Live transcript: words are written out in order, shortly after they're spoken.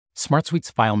SmartSuite's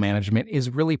file management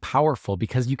is really powerful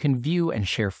because you can view and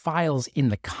share files in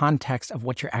the context of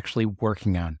what you're actually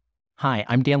working on. Hi,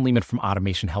 I'm Dan Lehman from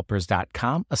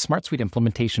AutomationHelpers.com, a SmartSuite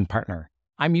implementation partner.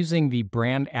 I'm using the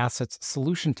Brand Assets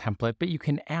Solution template, but you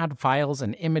can add files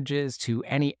and images to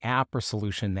any app or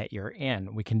solution that you're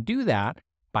in. We can do that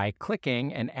by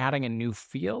clicking and adding a new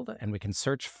field, and we can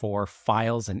search for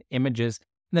files and images.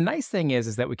 And the nice thing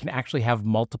is that we can actually have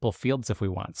multiple fields if we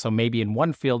want. So maybe in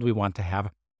one field, we want to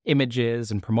have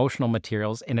images and promotional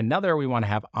materials. In another, we want to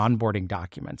have onboarding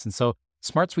documents. And so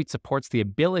SmartSuite supports the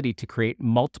ability to create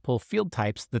multiple field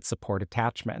types that support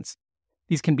attachments.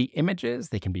 These can be images,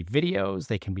 they can be videos,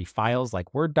 they can be files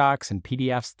like Word docs and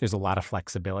PDFs. There's a lot of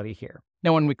flexibility here.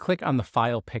 Now, when we click on the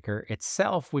file picker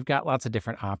itself, we've got lots of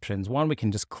different options. One, we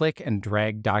can just click and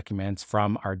drag documents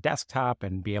from our desktop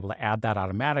and be able to add that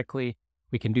automatically.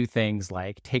 We can do things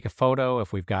like take a photo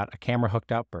if we've got a camera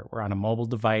hooked up or we're on a mobile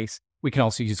device. We can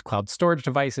also use cloud storage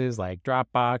devices like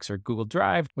Dropbox or Google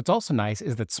Drive. What's also nice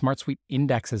is that SmartSuite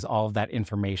indexes all of that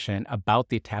information about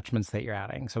the attachments that you're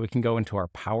adding. So we can go into our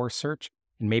Power Search,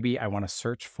 and maybe I want to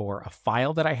search for a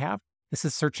file that I have. This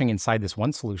is searching inside this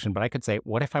one solution, but I could say,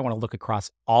 what if I want to look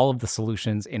across all of the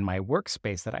solutions in my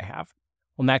workspace that I have?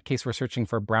 Well, in that case, we're searching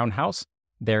for brown house.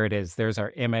 There it is. There's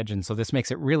our image. And so this makes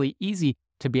it really easy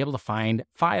to be able to find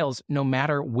files no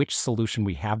matter which solution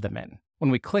we have them in. When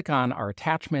we click on our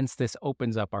attachments, this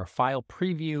opens up our file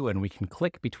preview and we can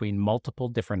click between multiple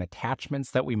different attachments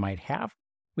that we might have.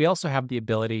 We also have the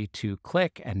ability to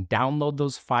click and download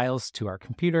those files to our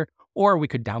computer, or we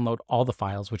could download all the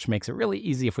files, which makes it really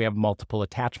easy if we have multiple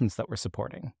attachments that we're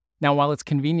supporting. Now, while it's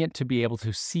convenient to be able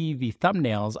to see the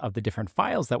thumbnails of the different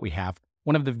files that we have,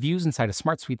 one of the views inside of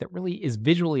SmartSuite that really is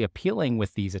visually appealing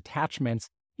with these attachments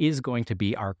is going to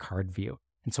be our card view.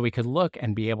 And so we could look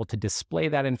and be able to display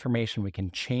that information. We can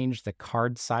change the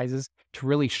card sizes to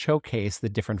really showcase the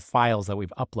different files that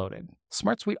we've uploaded.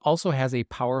 SmartSuite also has a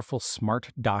powerful Smart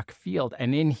Doc field.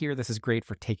 And in here, this is great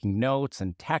for taking notes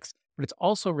and text, but it's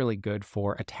also really good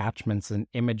for attachments and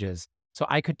images. So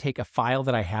I could take a file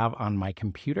that I have on my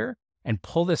computer and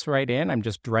pull this right in. I'm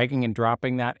just dragging and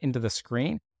dropping that into the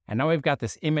screen. And now we've got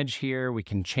this image here. We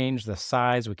can change the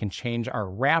size. We can change our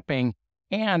wrapping.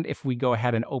 And if we go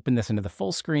ahead and open this into the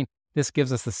full screen, this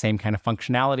gives us the same kind of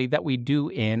functionality that we do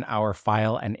in our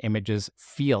file and images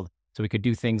field. So we could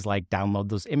do things like download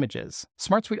those images.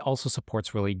 SmartSuite also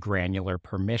supports really granular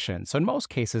permission. So in most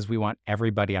cases, we want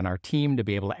everybody on our team to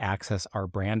be able to access our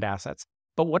brand assets.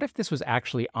 But what if this was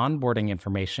actually onboarding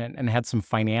information and had some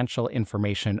financial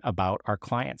information about our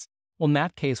clients? Well, in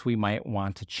that case, we might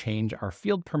want to change our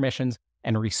field permissions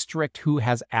and restrict who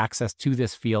has access to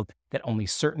this field, that only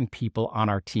certain people on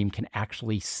our team can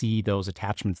actually see those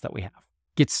attachments that we have.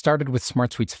 Get started with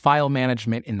SmartSuite's file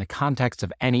management in the context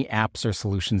of any apps or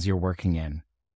solutions you're working in.